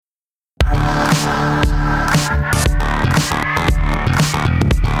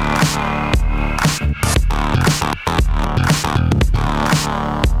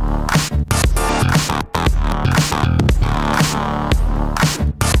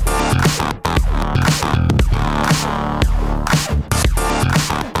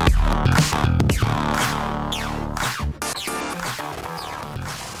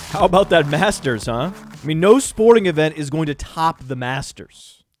How about that Masters, huh? I mean, no sporting event is going to top the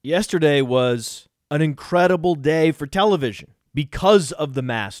Masters. Yesterday was an incredible day for television because of the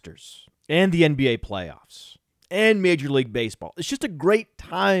Masters and the NBA playoffs and Major League Baseball. It's just a great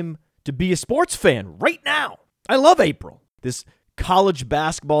time to be a sports fan right now. I love April. This college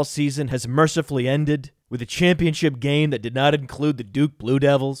basketball season has mercifully ended with a championship game that did not include the Duke Blue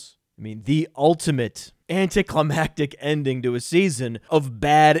Devils. I mean, the ultimate anticlimactic ending to a season of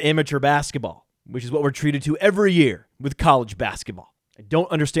bad amateur basketball, which is what we're treated to every year with college basketball. I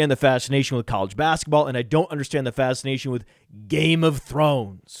don't understand the fascination with college basketball, and I don't understand the fascination with Game of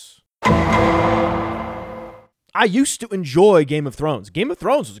Thrones. I used to enjoy Game of Thrones. Game of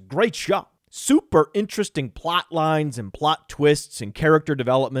Thrones was a great show. Super interesting plot lines and plot twists and character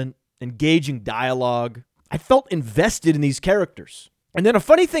development, engaging dialogue. I felt invested in these characters. And then a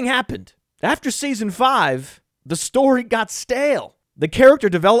funny thing happened. After season 5, the story got stale. The character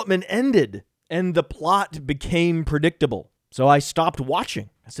development ended, and the plot became predictable. So I stopped watching.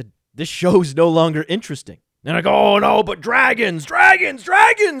 I said, this show's no longer interesting. And I go, oh no, but dragons,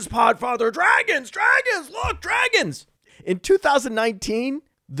 Podfather, dragons, look, dragons. In 2019,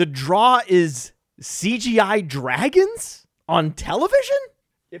 the draw is CGI dragons on television?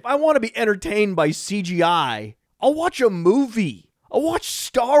 If I want to be entertained by CGI, I'll watch a movie. I'll watch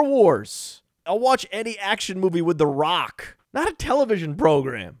Star Wars. I'll watch any action movie with The Rock, not a television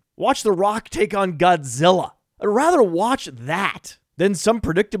program. Watch The Rock take on Godzilla. I'd rather watch that than some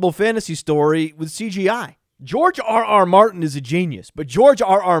predictable fantasy story with CGI. George R.R. Martin is a genius, but George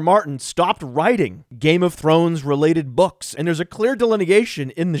R.R. Martin stopped writing Game of Thrones-related books, and there's a clear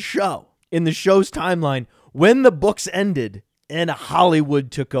delineation in the show's timeline, when the books ended and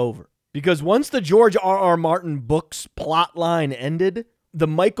Hollywood took over. Because once the George R.R. Martin books plot line ended, the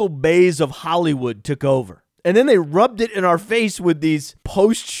Michael Bays of Hollywood took over. And then they rubbed it in our face with these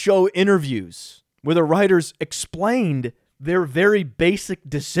post-show interviews where the writers explained their very basic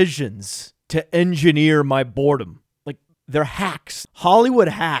decisions to engineer my boredom. Like, they're hacks. Hollywood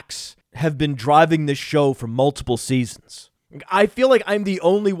hacks have been driving this show for multiple seasons. I feel like I'm the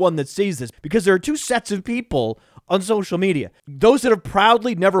only one that sees this because there are two sets of people on social media. Those that have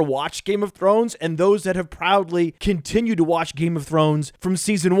proudly never watched Game of Thrones and those that have proudly continued to watch Game of Thrones from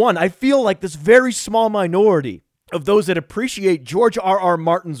season 1. I feel like this very small minority of those that appreciate George R.R.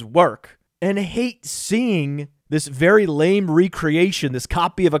 Martin's work and hate seeing this very lame recreation, this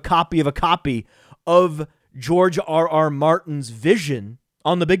copy of a copy of a copy of George R.R. Martin's vision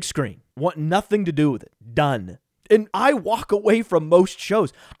on the big screen. Want nothing to do with it. Done. And I walk away from most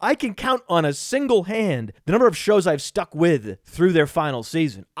shows. I can count on a single hand the number of shows I've stuck with through their final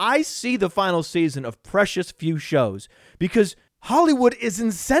season. I see the final season of precious few shows because Hollywood is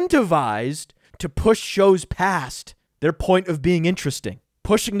incentivized to push shows past their point of being interesting,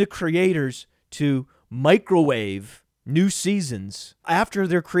 pushing the creators to microwave new seasons after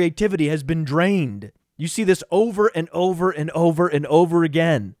their creativity has been drained. You see this over and over and over and over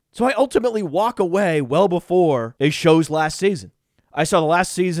again. So I ultimately walk away well before a show's last season. I saw the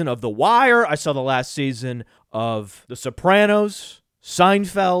last season of The Wire. I saw the last season of The Sopranos,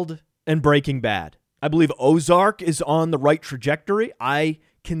 Seinfeld, and Breaking Bad. I believe Ozark is on the right trajectory. I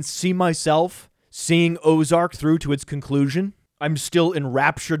can see myself seeing Ozark through to its conclusion. I'm still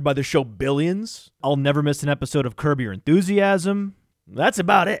enraptured by the show Billions. I'll never miss an episode of Curb Your Enthusiasm. That's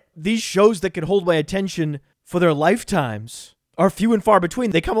about it. These shows that could hold my attention for their lifetimes are few and far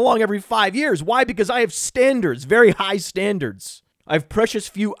between. They come along every 5 years. Why? Because I have standards, very high standards. I have precious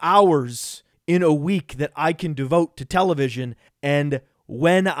few hours in a week that I can devote to television, and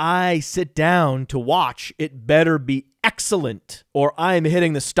when I sit down to watch, it better be excellent, or I am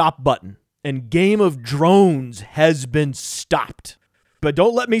hitting the stop button. And Game of Drones has been stopped. But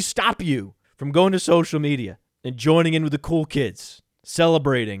don't let me stop you from going to social media and joining in with the cool kids,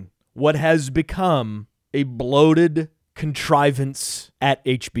 celebrating what has become a bloated contrivance at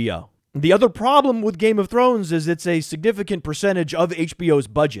HBO. The other problem with Game of Thrones is it's a significant percentage of HBO's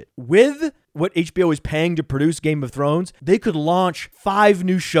budget. With what HBO is paying to produce Game of Thrones, they could launch 5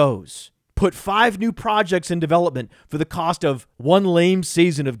 new shows, put 5 new projects in development for the cost of 1 lame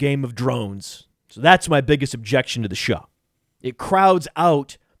season of Game of Drones. So that's my biggest objection to the show. It crowds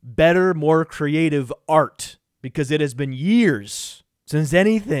out better, more creative art because it has been years since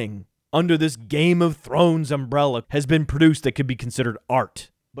anything under this Game of Thrones umbrella has been produced that could be considered art.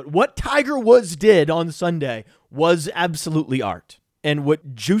 But what Tiger Woods did on Sunday was absolutely art. And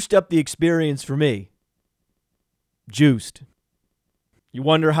what juiced up the experience for me, juiced. You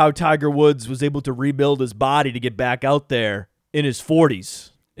wonder how Tiger Woods was able to rebuild his body to get back out there in his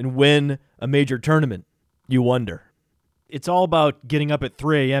 40s and win a major tournament. You wonder. It's all about getting up at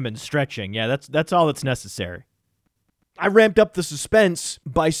 3 a.m. and stretching. Yeah, that's all that's necessary. I ramped up the suspense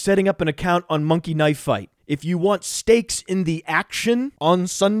by setting up an account on Monkey Knife Fight. If you want stakes in the action on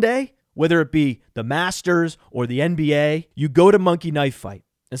Sunday, whether it be the Masters or the NBA, you go to Monkey Knife Fight.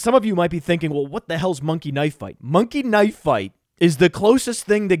 And some of you might be thinking, well, what the hell's Monkey Knife Fight? Monkey Knife Fight is the closest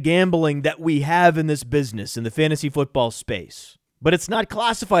thing to gambling that we have in this business, in the fantasy football space. But it's not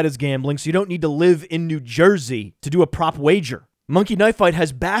classified as gambling, so you don't need to live in New Jersey to do a prop wager. Monkey Knife Fight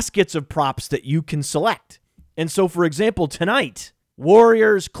has baskets of props that you can select. And so, for example, tonight,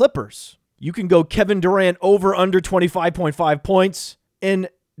 Warriors-Clippers. You can go Kevin Durant over under 25.5 points and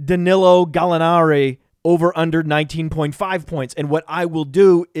Danilo Gallinari over under 19.5 points. And what I will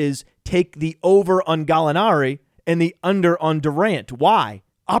do is take the over on Gallinari and the under on Durant. Why?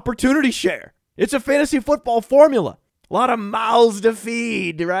 Opportunity share. It's a fantasy football formula. A lot of mouths to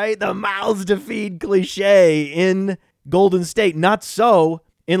feed, right? The mouths to feed cliche in Golden State. Not so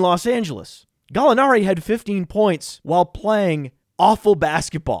in Los Angeles. Gallinari had 15 points while playing awful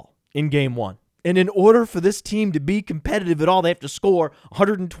basketball in Game 1. And in order for this team to be competitive at all, they have to score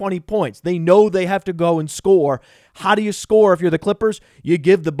 120 points. They know they have to go and score. How do you score if you're the Clippers? You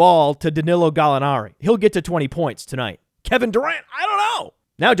give the ball to Danilo Gallinari. He'll get to 20 points tonight. Kevin Durant, I don't know.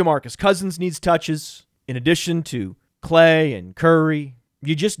 Now DeMarcus Cousins needs touches in addition to Clay and Curry.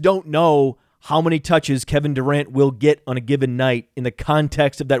 You just don't know how many touches Kevin Durant will get on a given night in the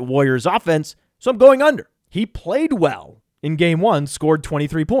context of that Warriors offense, so I'm going under. He played well in Game 1, scored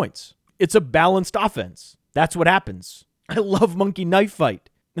 23 points. It's a balanced offense. That's what happens. I love Monkey Knife Fight.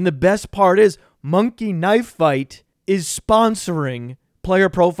 And the best part is Monkey Knife Fight is sponsoring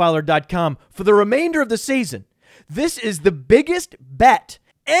PlayerProfiler.com for the remainder of the season. This is the biggest bet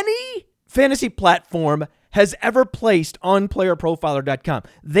any fantasy platform has ever placed on PlayerProfiler.com.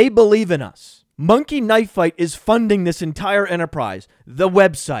 They believe in us. Monkey Knife Fight is funding this entire enterprise, the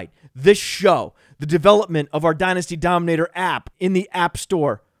website, this show, the development of our Dynasty Dominator app in the App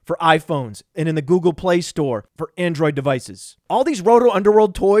Store for iPhones and in the Google Play Store for Android devices. All these Roto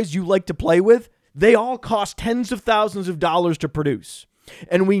Underworld toys you like to play with, they all cost tens of thousands of dollars to produce.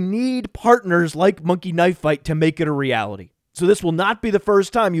 And we need partners like Monkey Knife Fight to make it a reality. So this will not be the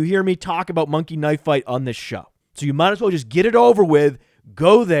first time you hear me talk about Monkey Knife Fight on this show. So you might as well just get it over with,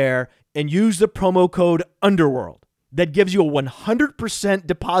 go there, and use the promo code UNDERWORLD. That gives you a 100%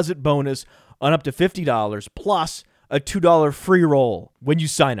 deposit bonus on up to $50 plus a $2 free roll when you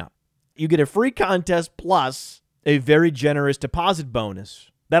sign up. You get a free contest plus a very generous deposit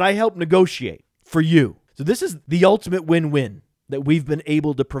bonus that I help negotiate for you. So this is the ultimate win-win that we've been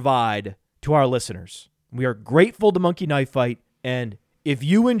able to provide to our listeners. We are grateful to Monkey Knife Fight, and if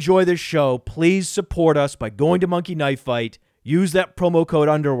you enjoy this show, please support us by going to Monkey Knife Fight, use that promo code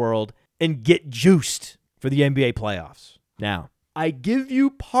UNDERWORLD, and get juiced for the NBA playoffs. Now, I give you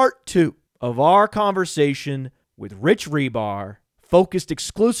part 2 of our conversation with Rich Rebar, focused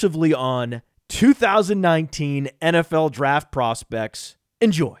exclusively on 2019 NFL draft prospects.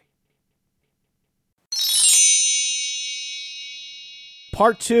 Enjoy.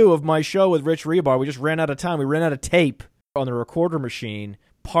 Part 2 of my show with Rich Rebar. We just ran out of time. We ran out of tape on the recorder machine.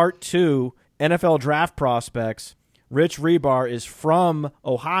 Part 2, NFL draft prospects. Rich Rebar is from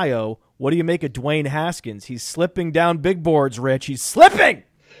Ohio. What do you make of Dwayne Haskins? He's slipping down big boards, Rich. He's slipping!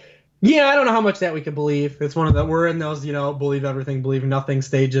 Yeah, I don't know how much that we can believe. It's one of the, we're in those, believe everything, believe nothing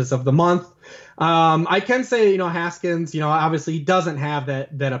stages of the month. I can say, Haskins, obviously he doesn't have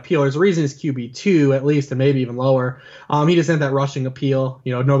that appeal. There's a reason he's QB2 at least, and maybe even lower. He doesn't have that rushing appeal.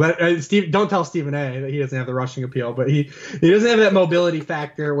 Steve, don't tell Stephen A that he doesn't have the rushing appeal, but he doesn't have that mobility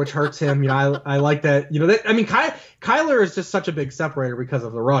factor, which hurts him. I like that. Kyler is just such a big separator because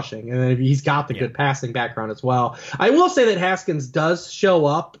of the rushing, and he's got the good passing background as well. I will say that Haskins does show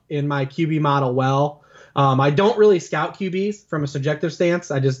up in my QB model well. I don't really scout QBs from a subjective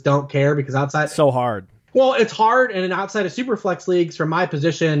stance. I just don't care because outside it's so hard. Well, it's hard, and outside of super flex leagues, from my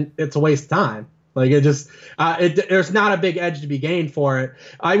position, it's a waste of time. Like there's not a big edge to be gained for it.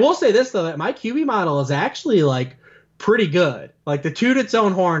 I will say this though, that my QB model is actually pretty good. Like the toot its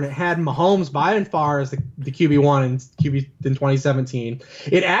own horn, it had Mahomes by and far as the QB1 and QB in 2017.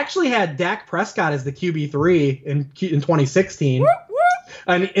 It actually had Dak Prescott as the QB3 in 2016.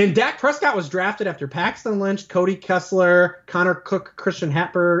 And Dak Prescott was drafted after Paxton Lynch, Cody Kessler, Connor Cook, Christian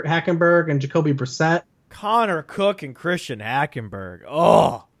Hackenberg, and Jacoby Brissett. Connor Cook and Christian Hackenberg.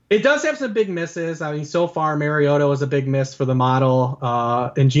 Oh. It does have some big misses. I mean, so far, Mariota was a big miss for the model,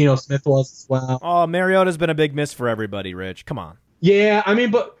 and Geno Smith was as well. Oh, Mariota's been a big miss for everybody, Rich. Come on. Yeah, I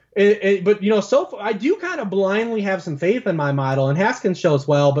mean, but so far, I do kind of blindly have some faith in my model, and Haskins shows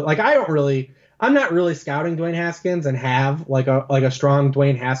well, but like I'm not really scouting Dwayne Haskins and have like a strong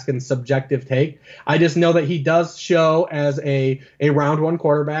Dwayne Haskins subjective take. I just know that he does show as a round one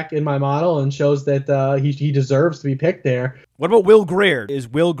quarterback in my model and shows that he deserves to be picked there. What about Will Grier? Is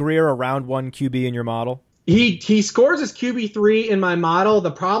Will Grier a round one QB in your model? He scores as QB3 in my model. The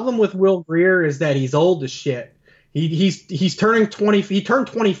problem with Will Grier is that he's old as shit. He's turning 20. He turned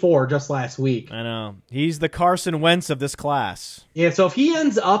 24 just last week. I know. He's the Carson Wentz of this class. Yeah, so if he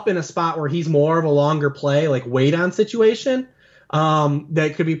ends up in a spot where he's more of a longer play, like wait on situation,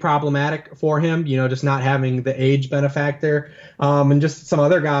 that could be problematic for him, just not having the age benefactor. And just some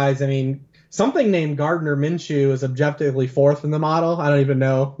other guys, I mean, something named Gardner Minshew is objectively fourth in the model. I don't even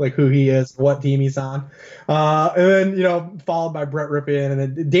know like who he is, what team he's on. And then, followed by Brett Rypien. And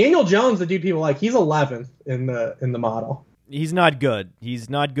then Daniel Jones, the dude people like, he's 11th in the model. He's not good. He's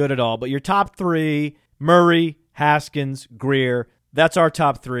not good at all. But your top three, Murray, Haskins, Grier, that's our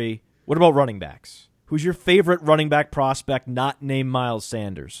top three. What about running backs? Who's your favorite running back prospect not named Miles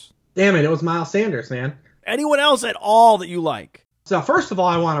Sanders? Damn it was Miles Sanders, man. Anyone else at all that you like? So first of all,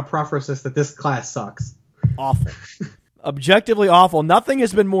 I want to preface this class sucks. Awful. Objectively awful. Nothing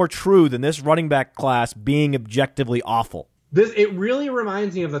has been more true than this running back class being objectively awful. It really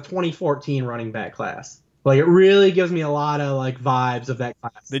reminds me of the 2014 running back class. Like, it really gives me a lot of like vibes of that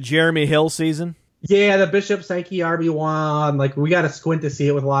class. The Jeremy Hill season? Yeah, the Bishop Sankey RB1. Like, we got to squint to see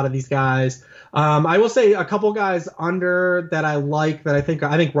it with a lot of these guys. I will say a couple guys under that I like that I think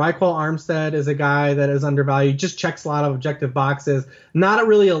Raekwon Armstead is a guy that is undervalued. Just checks a lot of objective boxes. Not a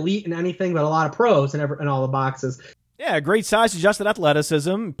really elite in anything, but a lot of pros in all the boxes. Yeah, great size, adjusted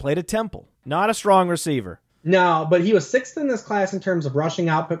athleticism, played at Temple. Not a strong receiver. No, but he was sixth in this class in terms of rushing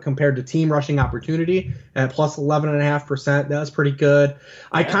output compared to team rushing opportunity at plus 11.5%. That was pretty good. Yeah.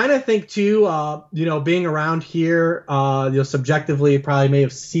 I kind of think too, being around here, subjectively probably may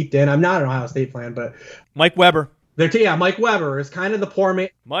have seeped in. I'm not an Ohio State fan, but Mike Weber. Mike Weber is kind of the poor man.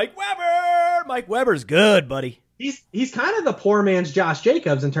 Mike Weber's good, buddy. He's kind of the poor man's Josh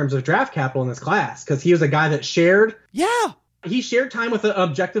Jacobs in terms of draft capital in this class because he was a guy that shared. Yeah. He shared time with an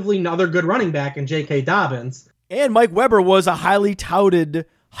objectively another good running back in J.K. Dobbins. And Mike Weber was a highly touted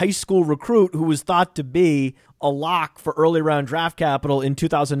high school recruit who was thought to be a lock for early round draft capital in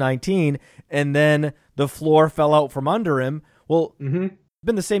 2019, and then the floor fell out from under him. Well,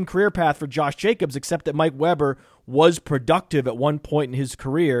 been the same career path for Josh Jacobs, except that Mike Weber was productive at one point in his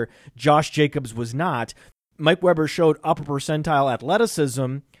career. Josh Jacobs was not. Mike Weber showed upper percentile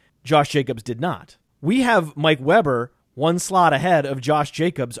athleticism. Josh Jacobs did not. We have Mike Weber one slot ahead of Josh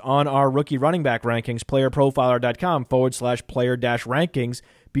Jacobs on our rookie running back rankings, playerprofiler.com/player-rankings,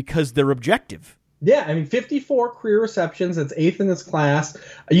 because they're objective. Yeah, I mean, 54 career receptions. That's eighth in this class.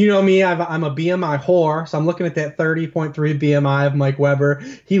 You know me, I'm a BMI whore, so I'm looking at that 30.3 BMI of Mike Weber.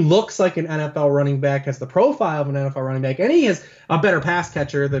 He looks like an NFL running back, has the profile of an NFL running back, and he is a better pass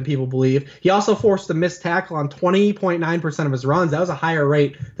catcher than people believe. He also forced a missed tackle on 20.9% of his runs. That was a higher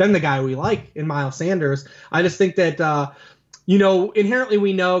rate than the guy we like in Miles Sanders. I just think that, inherently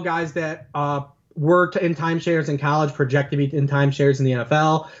we know guys that were in timeshares in college project to be in timeshares in the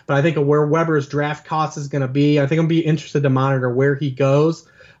NFL, but I think where Weber's draft cost is going to be, I think I'm going to be interested to monitor where he goes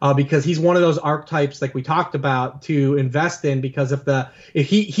because he's one of those archetypes like we talked about to invest in because if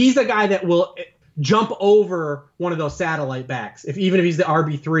he's a guy that will jump over one of those satellite backs, even if he's the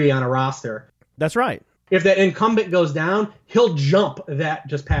RB3 on a roster. That's right. If that incumbent goes down, he'll jump that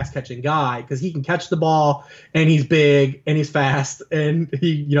just pass-catching guy because he can catch the ball, and he's big, and he's fast, and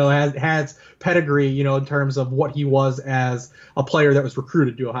he has pedigree, in terms of what he was as a player that was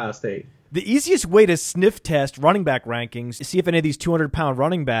recruited to Ohio State. The easiest way to sniff test running back rankings is see if any of these 200-pound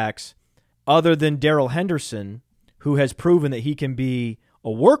running backs, other than Darrell Henderson, who has proven that he can be a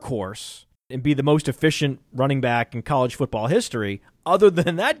workhorse and be the most efficient running back in college football history, other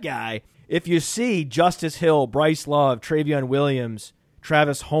than that guy, if you see Justice Hill, Bryce Love, Travion Williams,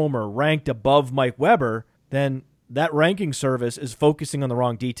 Travis Homer ranked above Mike Weber, then that ranking service is focusing on the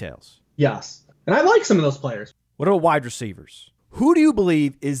wrong details. Yes. And I like some of those players. What about wide receivers? Who do you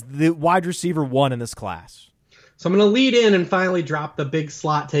believe is the wide receiver one in this class? So I'm going to lead in and finally drop the big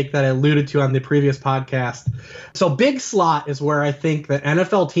slot take that I alluded to on the previous podcast. So big slot is where I think that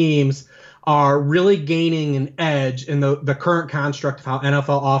NFL teams are really gaining an edge in the current construct of how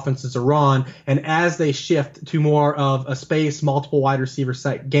NFL offenses are run. And as they shift to more of a space, multiple wide receiver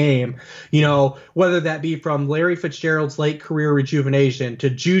set game, whether that be from Larry Fitzgerald's late career rejuvenation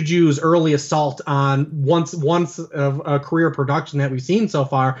to Juju's early assault on once of a career production that we've seen so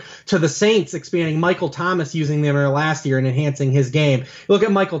far, to the Saints expanding Michael Thomas, using them last year and enhancing his game. Look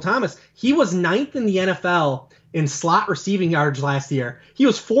at Michael Thomas. He was 9th in the NFL in slot receiving yards last year. He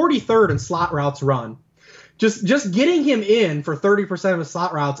was 43rd in slot routes run. Just getting him in for 30% of his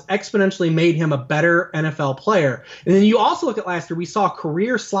slot routes exponentially made him a better NFL player. And then you also look at last year, we saw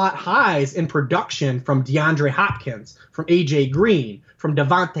career slot highs in production from DeAndre Hopkins, from A.J. Green, from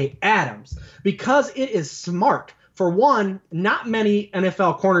Devontae Adams, because it is smart. For one, not many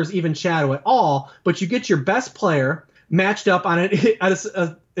NFL corners even shadow at all, but you get your best player matched up on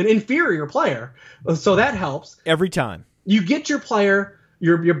an inferior player. So that helps. Every time. You get your player,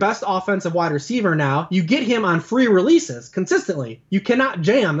 your best offensive wide receiver now, you get him on free releases consistently. You cannot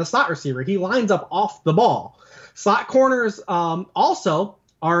jam the slot receiver. He lines up off the ball. Slot corners also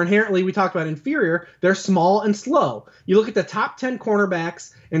are inherently, we talked about inferior, they're small and slow. You look at the top 10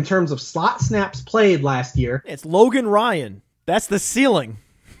 cornerbacks in terms of slot snaps played last year. It's Logan Ryan. That's the ceiling.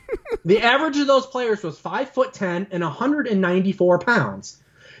 The average of those players was 5'10" and 194 pounds.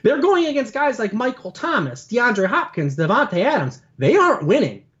 They're going against guys like Michael Thomas, DeAndre Hopkins, Devontae Adams. They aren't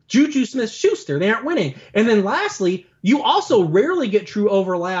winning. Juju Smith-Schuster, they aren't winning. And then lastly, you also rarely get true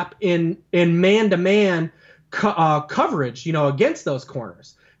overlap in man-to-man coverage, against those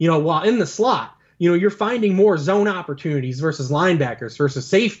corners. While in the slot, you're finding more zone opportunities versus linebackers versus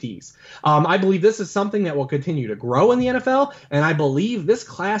safeties. I believe this is something that will continue to grow in the NFL, and I believe this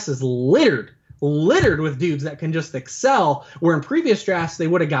class is littered with dudes that can just excel, where in previous drafts they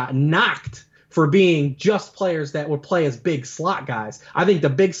would have got knocked for being just players that would play as big slot guys. I think the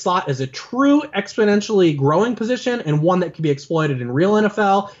big slot is a true exponentially growing position, and one that can be exploited in real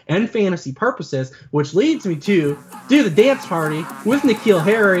NFL and fantasy purposes, which leads me to do the dance party with N'Keal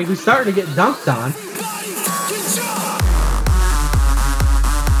Harry, who's starting to get dunked on.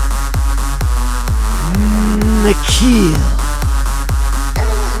 N'Keal.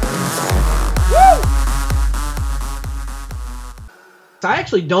 I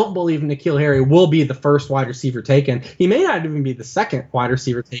actually don't believe N'Keal Harry will be the first wide receiver taken. He may not even be the second wide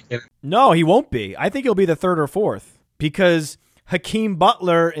receiver taken. No, he won't be. I think he'll be the third or fourth, because Hakeem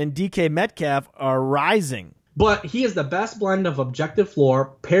Butler and DK Metcalf are rising. But he is the best blend of objective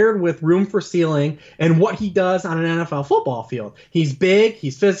floor paired with room for ceiling and what he does on an NFL football field. He's big,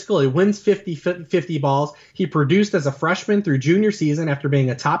 he's physical, he wins 50 balls. He produced as a freshman through junior season after being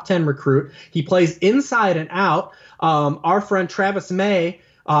a top 10 recruit. He plays inside and out. Our friend Travis May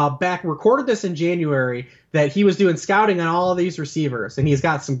recorded this in January, that he was doing scouting on all of these receivers, and he's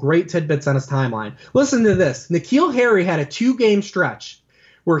got some great tidbits on his timeline. Listen to this. N'Keal Harry had a 2-game stretch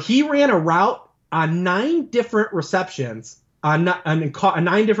where he ran a route on 9 different receptions, on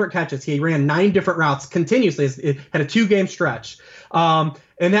 9 different catches. He ran 9 different routes continuously. It had a 2-game stretch. And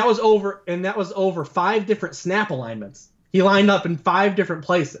that was over 5 different snap alignments. He lined up in 5 different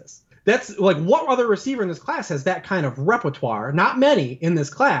places. That's like, what other receiver in this class has that kind of repertoire? Not many in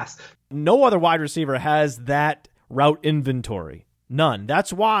this class. No other wide receiver has that route inventory. None.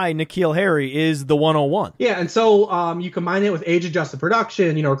 That's why N'Keal Harry is the 101. Yeah, and so you combine it with age-adjusted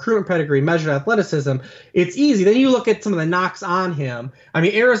production, recruitment pedigree, measured athleticism. It's easy. Then you look at some of the knocks on him. I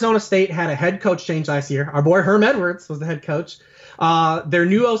mean, Arizona State had a head coach change last year. Our boy Herm Edwards was the head coach. Their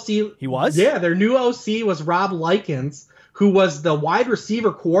new OC... He was? Yeah, their new OC was Rob Likens, who was the wide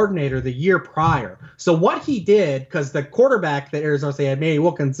receiver coordinator the year prior. So what he did, because the quarterback that Arizona State had, Manny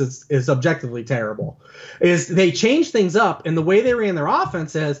Wilkins, is objectively terrible, is they changed things up, and the way they ran their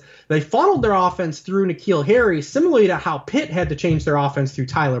offense is they funneled their offense through N'Keal Harry, similarly to how Pitt had to change their offense through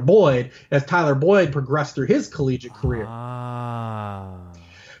Tyler Boyd, as Tyler Boyd progressed through his collegiate career.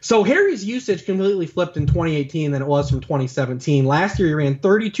 So Harry's usage completely flipped in 2018 than it was from 2017. Last year, he ran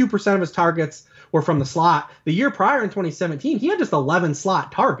 32% of his targets were from the slot. The year prior in 2017, he had just 11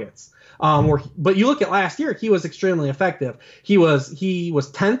 slot targets. But you look at last year, he was extremely effective. He was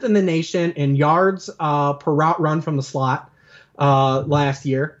 10th in the nation in yards per route run from the slot last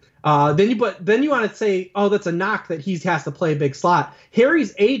year. Then you want to say, oh, that's a knock that he has to play a big slot.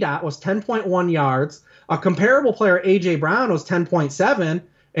 Harry's ADOT was 10.1 yards. A comparable player, A.J. Brown, was 10.7.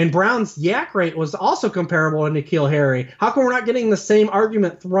 And Brown's yak rate was also comparable to N'Keal Harry. How come we're not getting the same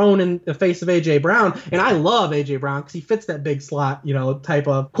argument thrown in the face of A.J. Brown? And I love A.J. Brown because he fits that big slot, type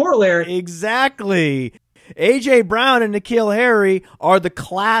of corollary. Exactly. A.J. Brown and N'Keal Harry are the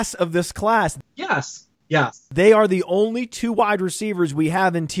class of this class. Yes. Yes. They are the only 2 wide receivers we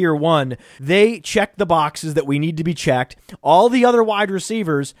have in tier 1. They check the boxes that we need to be checked. All the other wide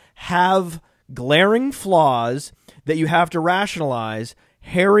receivers have glaring flaws that you have to rationalize.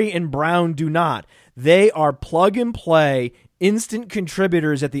 Harry and Brown do not. They are plug and play, instant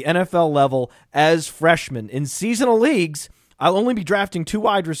contributors at the NFL level as freshmen. In seasonal leagues, I'll only be drafting 2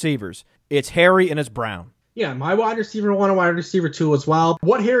 wide receivers. It's Harry and it's Brown. Yeah, my wide receiver 1 and wide receiver 2 as well.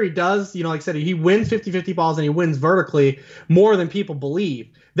 What Harry does, like I said, he wins 50-50 balls and he wins vertically more than people believe.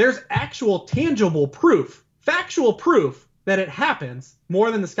 There's actual tangible proof, factual proof that it happens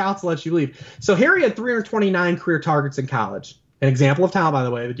more than the scouts let you believe. So Harry had 329 career targets in college. An example of talent, by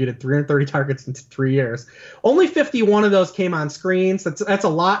the way. The dude had 330 targets in 3 years. Only 51 of those came on screens. That's a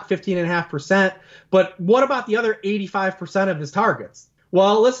lot, 15.5%. But what about the other 85% of his targets?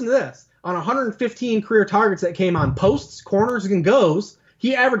 Well, listen to this. On 115 career targets that came on posts, corners, and goes,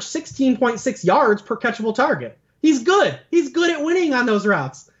 he averaged 16.6 yards per catchable target. He's good. He's good at winning on those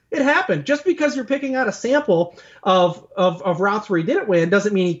routes. It happened. Just because you're picking out a sample of routes where he didn't win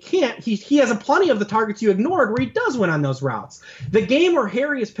doesn't mean he can't. He has plenty of the targets you ignored where he does win on those routes. The game where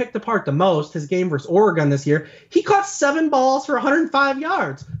Harry is picked apart the most, his game versus Oregon this year, he caught 7 balls for 105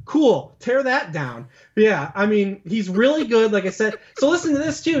 yards. Cool. Tear that down. Yeah, I mean, he's really good, like I said. So listen to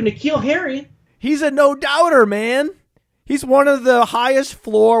this, too. N'Keal Harry. He's a no-doubter, man. He's one of the highest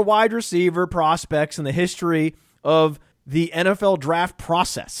floor wide receiver prospects in the history of the NFL draft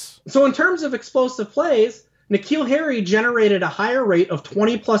process. So in terms of explosive plays, N'Keal Harry generated a higher rate of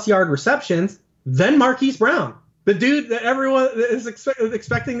 20-plus yard receptions than Marquise Brown, the dude that everyone is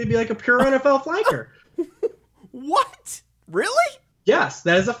expecting to be like a pure NFL flanker. What? Really? Yes,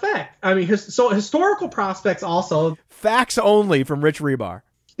 that is a fact. I mean, so historical prospects also. Facts only from Rich Rebar.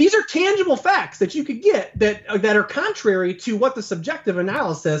 These are tangible facts that you could get that are contrary to what the subjective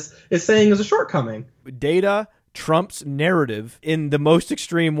analysis is saying is a shortcoming. Data trumps narrative in the most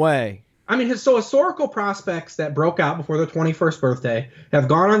extreme way. I mean, so historical prospects that broke out before their 21st birthday have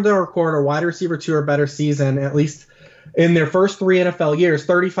gone on to record a wide receiver 2 or better season, at least in their first 3 NFL years,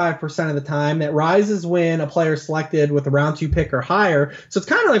 35% of the time. That rises when a player is selected with a round 2 pick or higher. So it's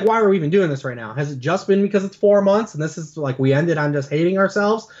kind of like, why are we even doing this right now? Has it just been because it's 4 months and this is like we ended on just hating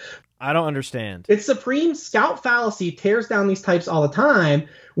ourselves? I don't understand. It's supreme. Scout fallacy tears down these types all the time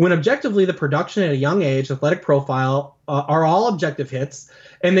when objectively the production at a young age, athletic profile, are all objective hits.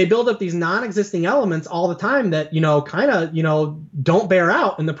 And they build up these non-existing elements all the time that, don't bear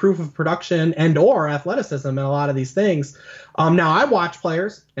out in the proof of production and or athleticism in a lot of these things. Now, I watch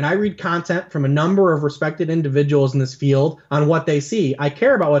players and I read content from a number of respected individuals in this field on what they see. I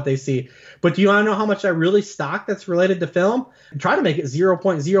care about what they see. But do you want to know how much I really stock that's related to film? I try to make it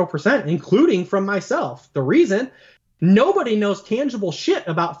 0.0%, including from myself. The reason? Nobody knows tangible shit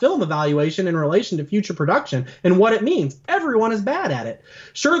about film evaluation in relation to future production and what it means. Everyone is bad at it.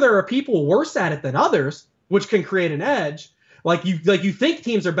 Sure, there are people worse at it than others, which can create an edge. Like you think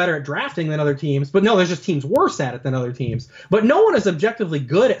teams are better at drafting than other teams, but no, there's just teams worse at it than other teams. But no one is objectively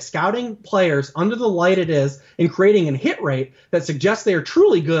good at scouting players under the light it is and creating a hit rate that suggests they are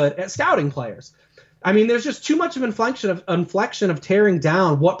truly good at scouting players. I mean, there's just too much of inflection of tearing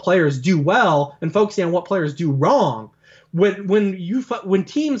down what players do well and focusing on what players do wrong. When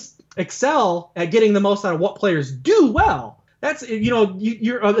teams excel at getting the most out of what players do well, that's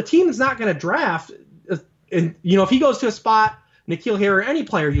a team is not going to draft. And if he goes to a spot, N'Keal Harry or any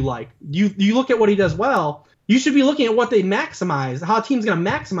player you like, you look at what he does well. You should be looking at what they maximize, how a team's going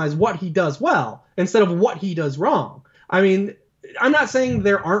to maximize what he does well instead of what he does wrong. I mean, I'm not saying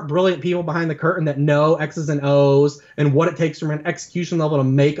there aren't brilliant people behind the curtain that know X's and O's and what it takes from an execution level to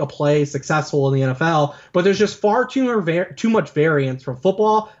make a play successful in the NFL, but there's just far too much variance from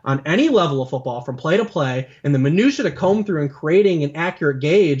football on any level of football, from play to play, and the minutia to comb through and creating an accurate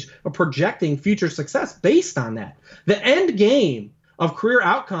gauge of projecting future success based on that. The end game of career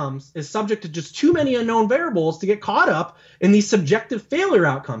outcomes is subject to just too many unknown variables to get caught up in these subjective failure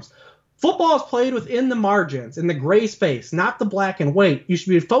outcomes. Football is played within the margins, in the gray space, not the black and white. You should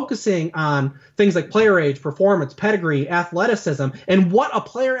be focusing on things like player age, performance, pedigree, athleticism, and what a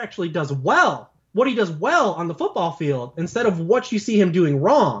player actually does well, what he does well on the football field, instead of what you see him doing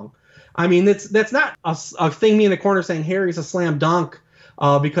wrong. I mean, that's not a thing me in the corner saying Harry's a slam dunk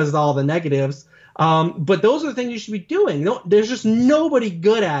because of all the negatives. But those are the things you should be doing. No, there's just nobody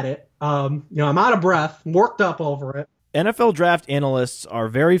good at it. I'm out of breath, worked up over it. NFL draft analysts are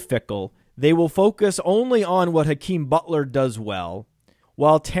very fickle. They will focus only on what Hakeem Butler does well,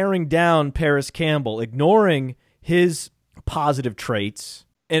 while tearing down Paris Campbell, ignoring his positive traits,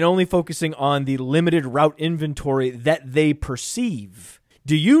 and only focusing on the limited route inventory that they perceive.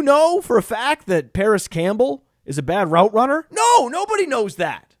 Do you know for a fact that Paris Campbell is a bad route runner? No, nobody knows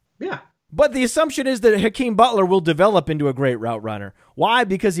that. Yeah. But the assumption is that Hakeem Butler will develop into a great route runner. Why?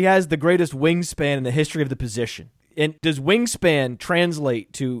 Because he has the greatest wingspan in the history of the position. And does wingspan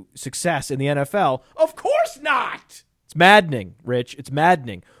translate to success in the NFL? Of course not. It's maddening, Rich. It's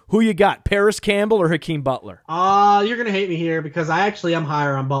maddening. Who you got, Paris Campbell or Hakeem Butler? You're going to hate me here because I actually am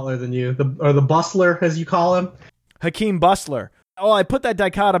higher on Butler than you, the Bustler, as you call him. Hakeem Butler. Oh, I put that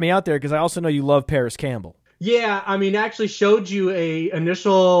dichotomy out there because I also know you love Paris Campbell. Yeah, I mean, I actually showed you a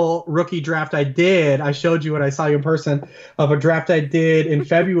initial rookie draft I did. I showed you when I saw you in person of a draft I did in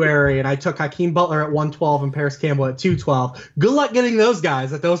February, and I took Hakeem Butler at 112 and Paris Campbell at 212. Good luck getting those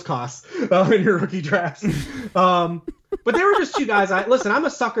guys at those costs in your rookie drafts. But they were just two guys. Listen, I'm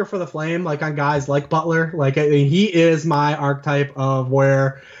a sucker for the flame, like on guys like Butler. Like he is my archetype of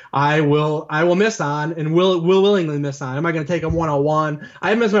where I will miss on and will willingly miss on. Am I going to take him 101? I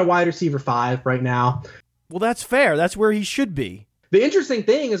have him as my wide receiver 5 right now. Well, that's fair. That's where he should be. The interesting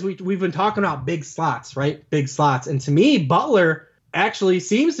thing is we've been talking about big slots, right? Big slots. And to me, Butler actually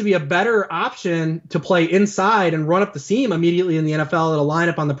seems to be a better option to play inside and run up the seam immediately in the NFL. It'll line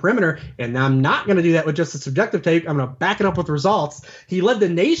up on the perimeter. And I'm not going to do that with just a subjective take. I'm going to back it up with results. He led the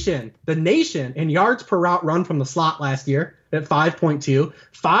nation in yards per route run from the slot last year at 5.2.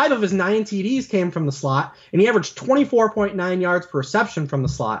 5 of his 9 TDs came from the slot, and he averaged 24.9 yards per reception from the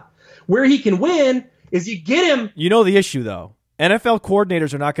slot. Where he can win is you get him. You know the issue, though. NFL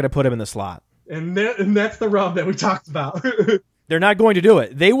coordinators are not going to put him in the slot. And that's the rub that we talked about. They're not going to do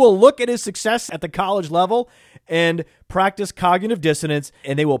it. They will look at his success at the college level and practice cognitive dissonance,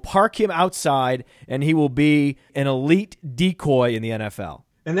 and they will park him outside, and he will be an elite decoy in the NFL.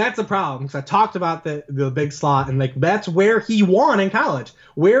 And that's a problem, because I talked about the big slot, and like that's where he won in college.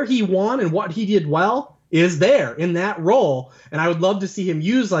 Where he won and what he did well is there in that role, and I would love to see him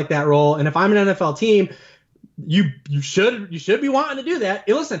use like that role. And if I'm an NFL team, you should be wanting to do that.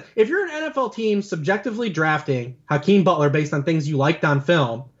 And listen, if you're an NFL team subjectively drafting Hakeem Butler based on things you liked on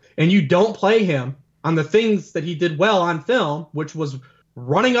film, and you don't play him on the things that he did well on film, which was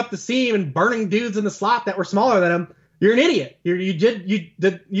running up the seam and burning dudes in the slot that were smaller than him, you're an idiot.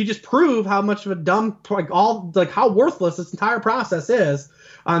 You just prove how much of a dumb, how worthless this entire process is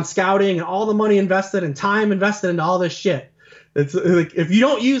on scouting and all the money invested and time invested into all this shit. It's like if you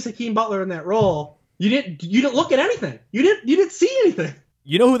don't use Hakeem Butler in that role, you didn't look at anything. You didn't see anything.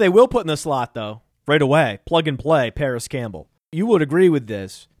 You know who they will put in the slot though? Right away, plug and play, Paris Campbell. You would agree with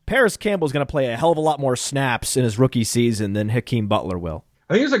this. Paris Campbell is going to play a hell of a lot more snaps in his rookie season than Hakeem Butler will.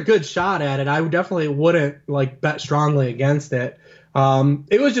 I think there's a good shot at it. I definitely wouldn't bet strongly against it.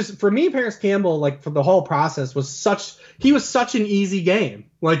 It was just for me, Paris Campbell, for the whole process was such an easy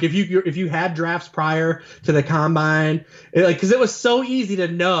game. Like if you had drafts prior to the combine, because it was so easy to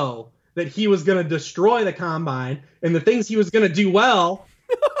know that he was going to destroy the combine and the things he was going to do well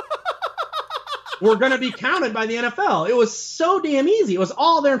were going to be counted by the NFL. It was so damn easy. It was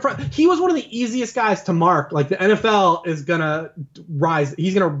all there in front. He was one of the easiest guys to mark. Like the NFL is going to rise.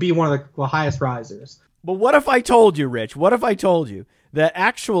 He's going to be one of the highest risers. But what if I told you, Rich? What if I told you that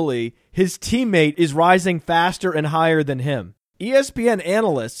actually his teammate is rising faster and higher than him? ESPN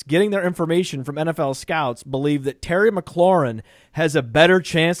analysts getting their information from NFL scouts believe that Terry McLaurin has a better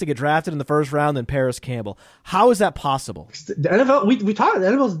chance to get drafted in the first round than Paris Campbell. How is that possible? The NFL, we talked. The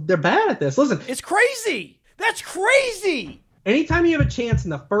NFL, they're bad at this. Listen, it's crazy. That's crazy. Anytime you have a chance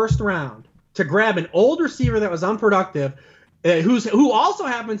in the first round to grab an old receiver that was unproductive, who also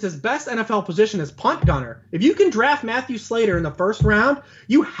happens his best NFL position is punt gunner. If you can draft Matthew Slater in the first round,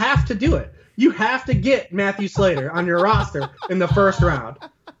 you have to do it. You have to get Matthew Slater on your roster in the first round.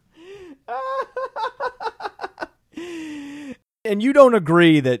 And you don't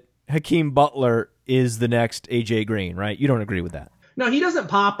agree that Hakeem Butler is the next A.J. Green, right? You don't agree with that. No, he doesn't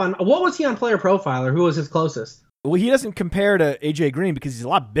pop on. What was he on Player Profiler? Who was his closest? Well, he doesn't compare to A.J. Green because he's a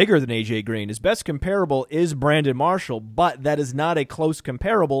lot bigger than A.J. Green. His best comparable is Brandon Marshall, but that is not a close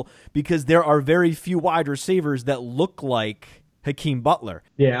comparable because there are very few wide receivers that look like Hakeem Butler.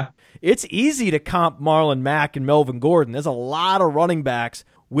 Yeah. It's easy to comp Marlon Mack and Melvin Gordon. There's a lot of running backs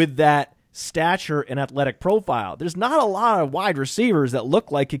with that stature and athletic profile. There's not a lot of wide receivers that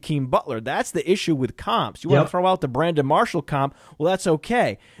look like Hakeem Butler. That's the issue with comps. You want to throw out the Brandon Marshall comp, well, that's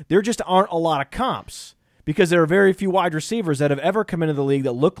okay. There just aren't a lot of comps because there are very few wide receivers that have ever come into the league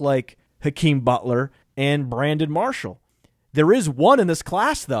that look like Hakeem Butler and Brandon Marshall. There is one in this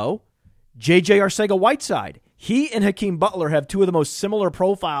class, though, J.J. Arcega-Whiteside. He and Hakeem Butler have two of the most similar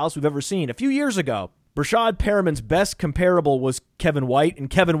profiles we've ever seen. A few years ago, Brashad Perriman's best comparable was Kevin White, and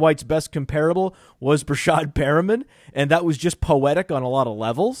Kevin White's best comparable was Brashad Perriman, and that was just poetic on a lot of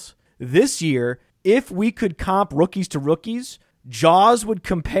levels. This year, if we could comp rookies to rookies, Jaws would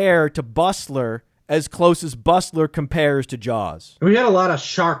compare to Bustler as close as Bustler compares to Jaws. We had a lot of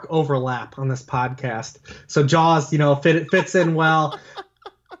shark overlap on this podcast, so Jaws, fits in well.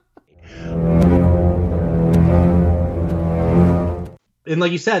 And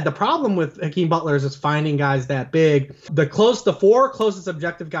like you said, the problem with Hakeem Butler is finding guys that big. The four closest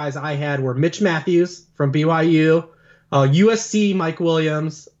objective guys I had were Mitch Matthews from BYU, USC Mike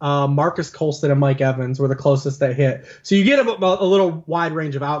Williams, Marcus Colston, and Mike Evans were the closest that hit. So you get a little wide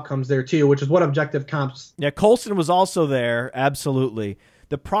range of outcomes there too, which is what objective comps. Yeah, Colston was also there, absolutely.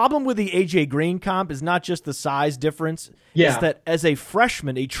 The problem with the A.J. Green comp is not just the size difference. Yeah. Is that as a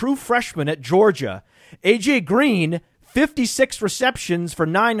freshman, a true freshman at Georgia, A.J. Green, 56 receptions for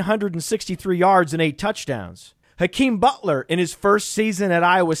 963 yards and 8 touchdowns. Hakeem Butler, in his first season at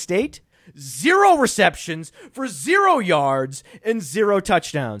Iowa State, 0 receptions for 0 yards and 0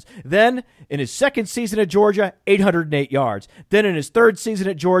 touchdowns. Then, in his second season at Georgia, 808 yards. Then, in his third season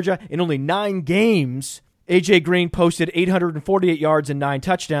at Georgia, in only 9 games, A.J. Green posted 848 yards and 9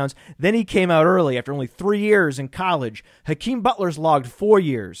 touchdowns. Then he came out early after only 3 years in college. Hakeem Butler's logged 4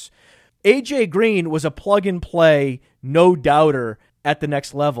 years. A.J. Green was a plug-and-play, no-doubter at the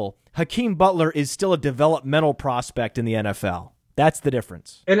next level. Hakeem Butler is still a developmental prospect in the NFL. That's the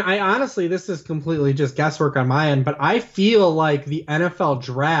difference. And I honestly, this is completely just guesswork on my end, but I feel like the NFL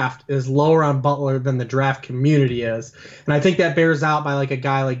draft is lower on Butler than the draft community is. And I think that bears out by like a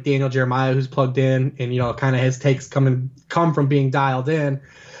guy like Daniel Jeremiah, who's plugged in and, kind of his takes come from being dialed in.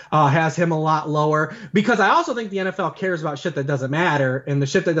 Has him a lot lower, because I also think the NFL cares about shit that doesn't matter, and the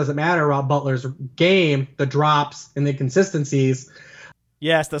shit that doesn't matter about Butler's game, the drops and the inconsistencies.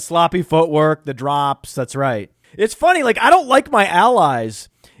 Yes, the sloppy footwork, the drops, that's right. It's funny, I don't like my allies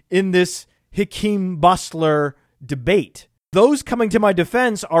in this Hakeem Butler debate. Those coming to my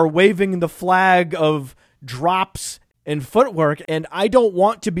defense are waving the flag of drops and footwork, and I don't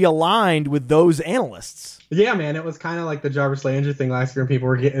want to be aligned with those analysts. Yeah, man, it was kind of like the Jarvis Landry thing last year, and people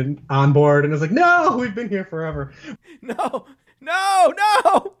were getting on board, and it was like, no, we've been here forever. No,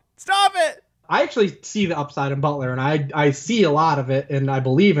 stop it. I actually see the upside in Butler, and I see a lot of it, and I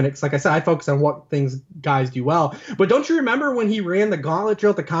believe in it. 'Cause like I said, I focus on what things guys do well. But don't you remember when he ran the gauntlet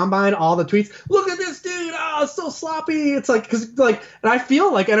drill at the combine, all the tweets, look at this dude, it's so sloppy. It's and I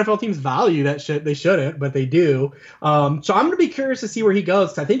feel like NFL teams value that shit. They shouldn't, but they do. So I'm going to be curious to see where he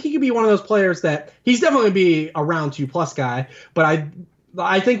goes. 'Cause I think he could be one of those players that he's definitely going to be a round 2+ guy, but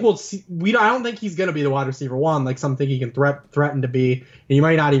I think we'll see. I don't think he's going to be the wide receiver 1, like some think he can threaten to be. And he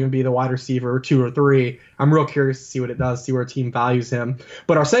might not even be the wide receiver 2 or 3. I'm real curious to see what it does, see where a team values him.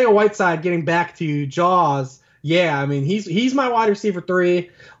 But Arcega-Whiteside, getting back to Jaws, yeah, I mean, he's my wide receiver 3.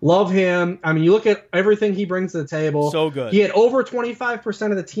 Love him. I mean, you look at everything he brings to the table. So good. He had over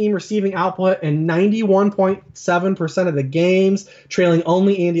 25% of the team receiving output and 91.7% of the games, trailing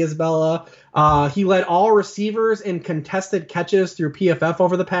only Andy Isabella. He led all receivers in contested catches through PFF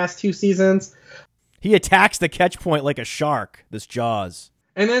over the past 2 seasons. He attacks the catch point like a shark, this Jaws.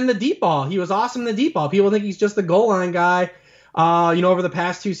 And then the deep ball. He was awesome in the deep ball. People think he's just a goal line guy. Over the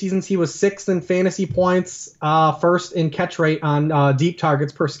past 2 seasons, he was 6th in fantasy points, 1st in catch rate on deep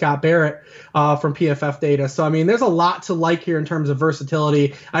targets per Scott Barrett from PFF data. So, I mean, there's a lot to like here in terms of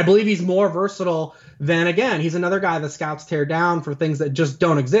versatility. I believe he's more versatile than, again, he's another guy that scouts tear down for things that just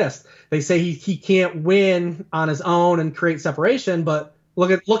don't exist. They say he can't win on his own and create separation, but look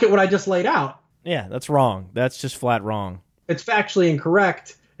at what I just laid out. Yeah, that's wrong. That's just flat wrong. It's factually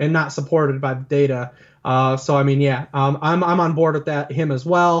incorrect and not supported by the data. So I mean, yeah, I'm on board with that, him as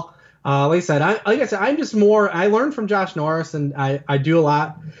well. Like I said, I'm just more. I learned from Josh Norris, and I do a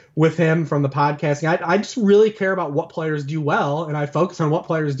lot with him from the podcasting. I just really care about what players do well, and I focus on what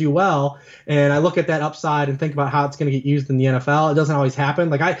players do well, and I look at that upside and think about how it's going to get used in the NFL. It doesn't always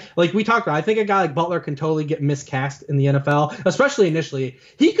happen. Like we talked about, I think a guy like Butler can totally get miscast in the NFL, especially initially.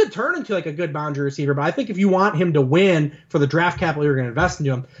 He could turn into like a good boundary receiver, but I think if you want him to win for the draft capital you're going to invest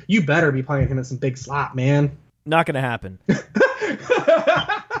into him, you better be playing him in some big slot, man. Not going to happen.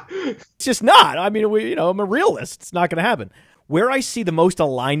 It's just not. I mean, I'm a realist. It's not going to happen. Where I see the most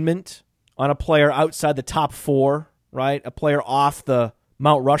alignment on a player outside the top 4, right? A player off the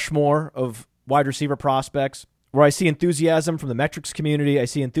Mount Rushmore of wide receiver prospects, where I see enthusiasm from the metrics community. I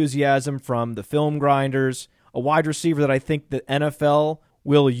see enthusiasm from the film grinders. A wide receiver that I think the NFL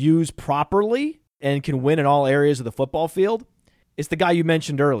will use properly and can win in all areas of the football field is the guy you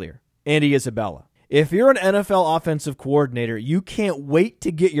mentioned earlier, Andy Isabella. If you're an NFL offensive coordinator, you can't wait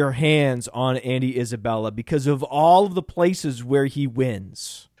to get your hands on Andy Isabella because of all of the places where he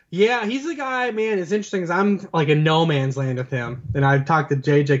wins. Yeah, he's the guy, man. It's interesting because I'm like in no man's land with him. And I've talked to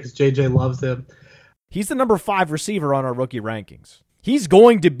JJ because JJ loves him. He's the number 5 receiver on our rookie rankings. He's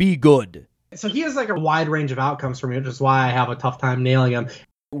going to be good. So he has like a wide range of outcomes for me, which is why I have a tough time nailing him.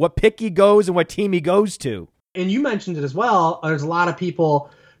 What pick he goes and what team he goes to. And you mentioned it as well. There's a lot of people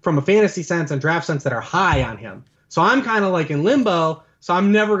from a fantasy sense and draft sense that are high on him. So I'm kind of like in limbo. So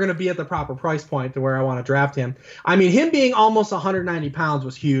I'm never going to be at the proper price point to where I want to draft him. I mean, him being almost 190 pounds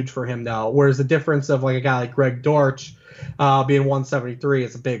was huge for him, though. Whereas the difference of like a guy like Greg Dortch being 173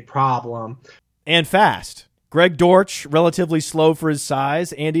 is a big problem. And fast. Greg Dortch, relatively slow for his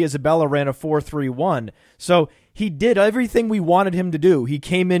size. Andy Isabella ran a 4.31. So he did everything we wanted him to do. He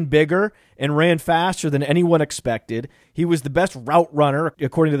came in bigger and ran faster than anyone expected. He was the best route runner,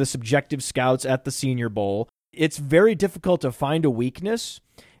 according to the subjective scouts at the Senior Bowl. It's very difficult to find a weakness,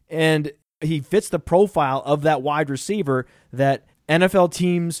 and he fits the profile of that wide receiver that NFL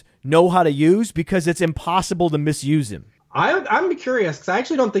teams know how to use because it's impossible to misuse him. I'm curious because I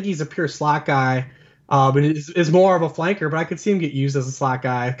actually don't think he's a pure slot guy. But is more of a flanker, but I could see him get used as a slot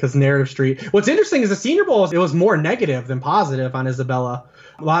guy because Narrative Street. What's interesting is the Senior Bowl, it was more negative than positive on Isabella.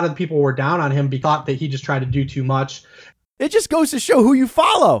 A lot of people were down on him because thought that he just tried to do too much. It just goes to show who you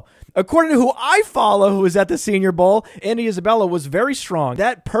follow. According to who I follow, who was at the Senior Bowl, Andy Isabella was very strong.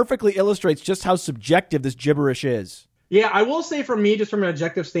 That perfectly illustrates just how subjective this gibberish is. Yeah, I will say for me, just from an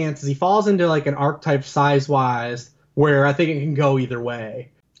objective stance, is he falls into like an archetype size-wise where I think it can go either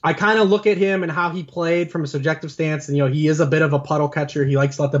way. I kind of look at him and how he played from a subjective stance, and he is a bit of a puddle catcher. He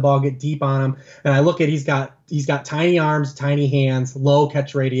likes to let the ball get deep on him, and I look at he's got tiny arms, tiny hands, low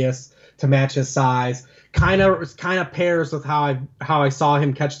catch radius to match his size. Kind of pairs with how I saw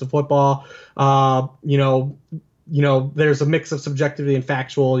him catch the football. There's a mix of subjectivity and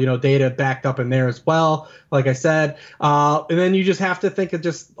factual, data backed up in there as well. Like I said, and then you just have to think of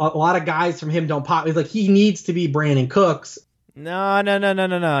just a lot of guys from him don't pop. It's like he needs to be Brandon Cooks. No.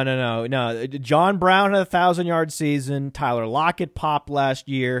 John Brown had a 1,000-yard season. Tyler Lockett popped last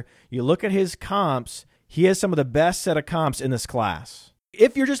year. You look at his comps, he has some of the best set of comps in this class.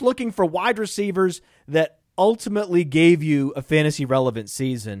 If you're just looking for wide receivers that ultimately gave you a fantasy relevant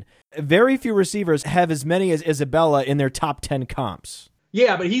season, very few receivers have as many as Isabella in their top 10 comps.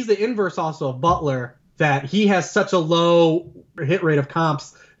 Yeah, but he's the inverse also of Butler, that he has such a low hit rate of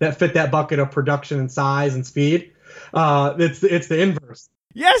comps that fit that bucket of production and size and speed. It's the inverse.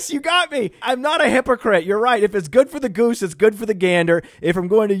 Yes, you got me. I'm not a hypocrite. You're right. If it's good for the goose, it's good for the gander. If I'm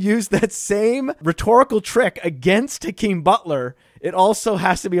going to use that same rhetorical trick against Hakeem Butler, it also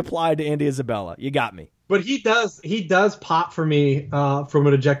has to be applied to Andy Isabella. You got me. But he does pop for me from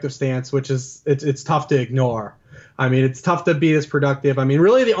an objective stance, which is it's tough to ignore. I mean, it's tough to be this productive. I mean,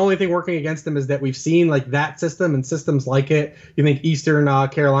 really the only thing working against him is that we've seen like that system and systems like it. You think Eastern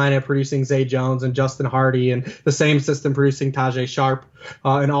Carolina producing Zay Jones and Justin Hardy, and the same system producing Tajay Sharp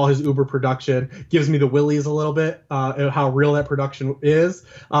and all his Uber production gives me the willies a little bit, how real that production is.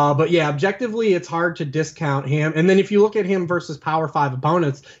 But yeah, objectively, it's hard to discount him. And then if you look at him versus Power 5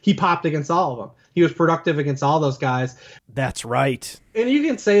 opponents, he popped against all of them. He was productive against all those guys. That's right. And you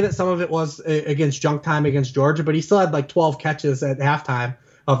can say that some of it was against junk time against Georgia, but he still had like 12 catches at halftime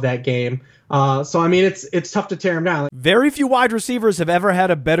of that game. So, I mean, it's tough to tear him down. Very few wide receivers have ever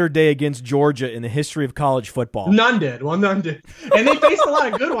had a better day against Georgia in the history of college football. None did. Well, none did. And they faced a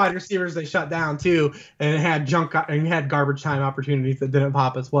lot of good wide receivers they shut down, too, and had garbage time opportunities that didn't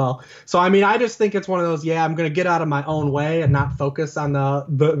pop as well. So, I mean, I just think it's one of those, I'm going to get out of my own way and not focus on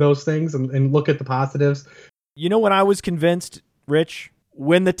those things and look at the positives. You know when I was convinced, Rich?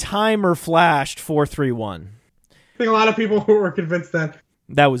 When the timer flashed 4-3-1. I think a lot of people were convinced then.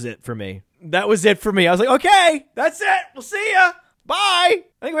 That was it for me. I was like, okay, that's it. We'll see ya. Bye.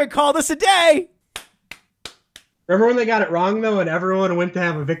 I think we call this a day. Remember when they got it wrong, though, and everyone went to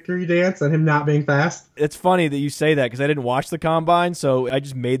have a victory dance on him not being fast? It's funny that you say that because I didn't watch the Combine, so I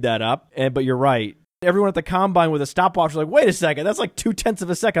just made that up. But you're right. Everyone at the Combine with a stopwatch was like, wait a second, that's like 0.2 of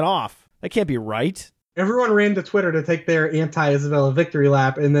a second off. That can't be right. Everyone ran to Twitter to take their anti-Isabella victory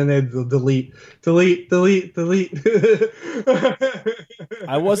lap, and then they'd delete.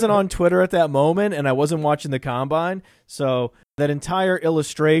 I wasn't on Twitter at that moment, and I wasn't watching the Combine, so that entire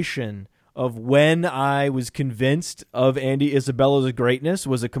illustration of when I was convinced of Andy Isabella's greatness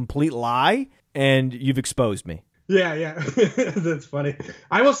was a complete lie, and you've exposed me. Yeah. That's funny.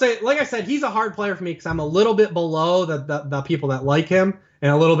 I will say, like I said, he's a hard player for me because I'm a little bit below the people that like him,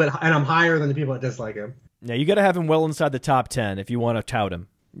 and I'm higher than the people that dislike him. Yeah, you got to have him well inside the top 10 if you want to tout him.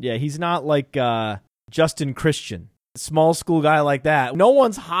 Yeah, he's not like Justin Christian, small school guy like that. No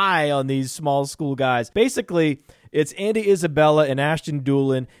one's high on these small school guys. Basically, it's Andy Isabella and Ashton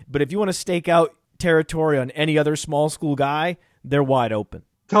Doolin, but if you want to stake out territory on any other small school guy, they're wide open.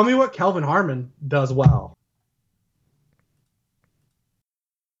 Tell me what Kelvin Harmon does well.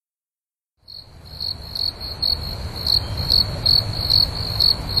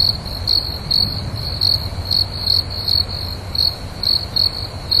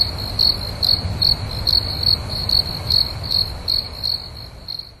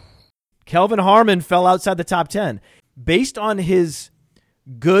 Kelvin Harmon fell outside the top 10. Based on his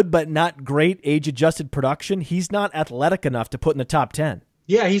good but not great age-adjusted production, he's not athletic enough to put in the top 10.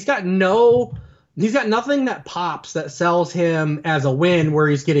 Yeah, he's got nothing that pops that sells him as a win where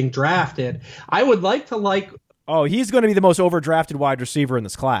he's getting drafted. I would like to Oh, he's going to be the most overdrafted wide receiver in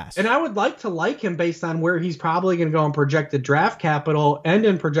this class. And I would like to like him based on where he's probably going to go in projected draft capital and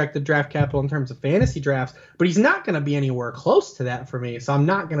in projected draft capital in terms of fantasy drafts, but he's not going to be anywhere close to that for me, so I'm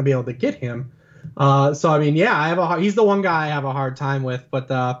not going to be able to get him. So I mean, yeah, he's the one guy I have a hard time with,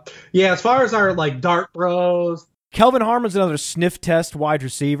 but yeah, as far as our like dart throws, Kelvin Harmon's another sniff test wide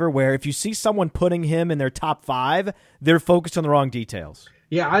receiver where if you see someone putting him in their top 5, they're focused on the wrong details.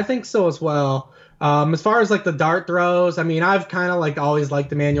 Yeah, I think so as well. As far as like the dart throws, I mean, I've kind of like always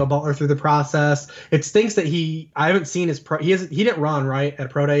liked Emmanuel Butler through the process. It stinks that I haven't seen his he didn't run right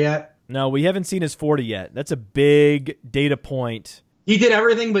at Pro Day yet. No, we haven't seen his 40 yet. That's a big data point. He did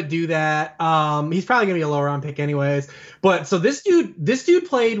everything but do that. He's probably gonna be a lower round pick anyways. But so this dude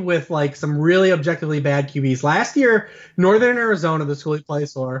played with like some really objectively bad QBs last year. Northern Arizona, the school he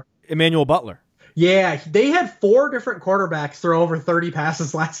plays for. Emmanuel Butler. Yeah, they had 4 different quarterbacks throw over 30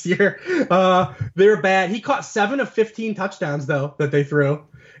 passes last year. They're bad. He caught 7 of 15 touchdowns, though, that they threw.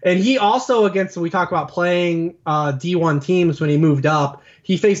 And he also, we talk about playing D1 teams when he moved up,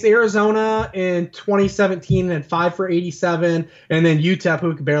 he faced Arizona in 2017 and 5 for 87, and then UTEP,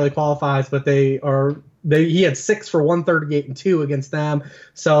 who barely qualifies, but he had 6 for 138 and 2 against them.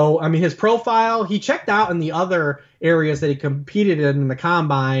 So, I mean, his profile, he checked out in the other areas that he competed in the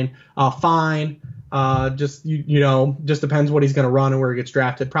combine, fine. Just depends what he's going to run and where he gets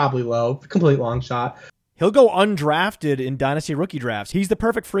drafted. Probably low, complete long shot. He'll go undrafted in Dynasty rookie drafts. He's the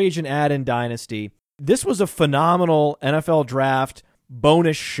perfect free agent add in Dynasty. This was a phenomenal NFL draft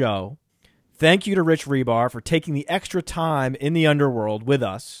bonus show. Thank you to Rich Rebar for taking the extra time in the underworld with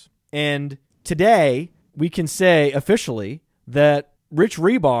us. And today, we can say officially that Rich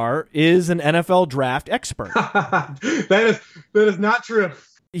Rebar is an NFL draft expert. That is not true.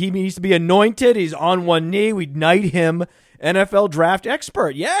 He needs to be anointed. He's on one knee. We knight him NFL draft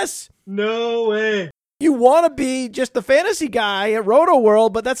expert. Yes. No way. You want to be just the fantasy guy at Roto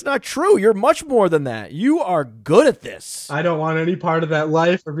World, but that's not true. You're much more than that. You are good at this. I don't want any part of that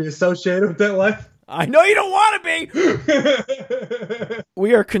life or be associated with that life. I know you don't want to be.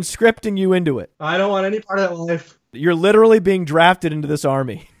 We are conscripting you into it. I don't want any part of that life. You're literally being drafted into this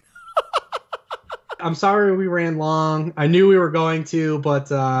army. I'm sorry we ran long. I knew we were going to,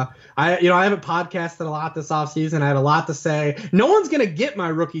 but I haven't podcasted a lot this offseason. I had a lot to say. No one's going to get my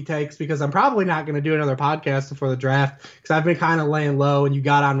rookie takes because I'm probably not going to do another podcast before the draft because I've been kind of laying low and you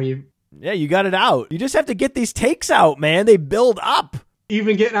got on me. Yeah, you got it out. You just have to get these takes out, man. They build up. You've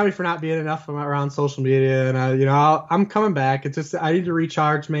been getting on me for not being enough around social media, and I'm coming back. It's just I need to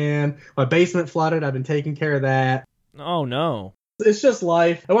recharge, man. My basement flooded. I've been taking care of that. Oh no. It's just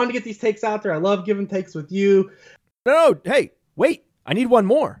life. I wanted to get these takes out there. I love giving takes with you. No, hey, wait. I need one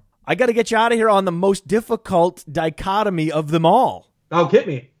more. I got to get you out of here on the most difficult dichotomy of them all. Oh, hit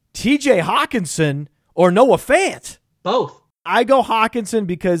me. TJ Hawkinson or Noah Fant? Both. I go Hawkinson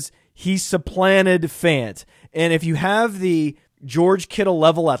because he supplanted Fant. And if you have the George Kittle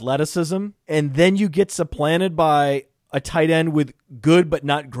level athleticism and then you get supplanted by a tight end with good but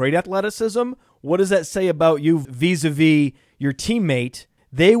not great athleticism, what does that say about you vis-a-vis your teammate?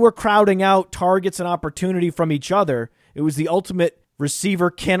 They were crowding out targets and opportunity from each other. It was the ultimate receiver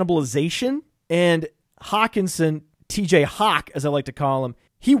cannibalization. And Hawkinson, TJ Hawk, as I like to call him,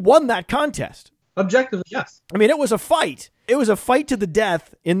 he won that contest. Objectively, yes. I mean, it was a fight. It was a fight to the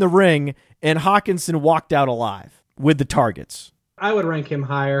death in the ring, and Hawkinson walked out alive with the targets. I would rank him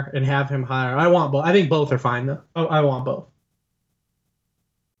higher and have him higher. I want both. I think both are fine, though. I want both.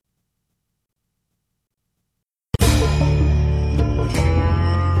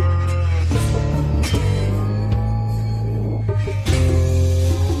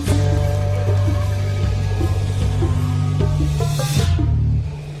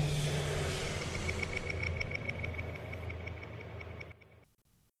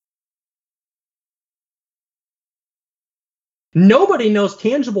 Nobody knows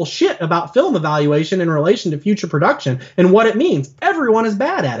tangible shit about film evaluation in relation to future production and what it means. Everyone is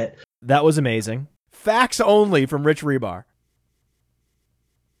bad at it. That was amazing. Facts only from Rich Rebar.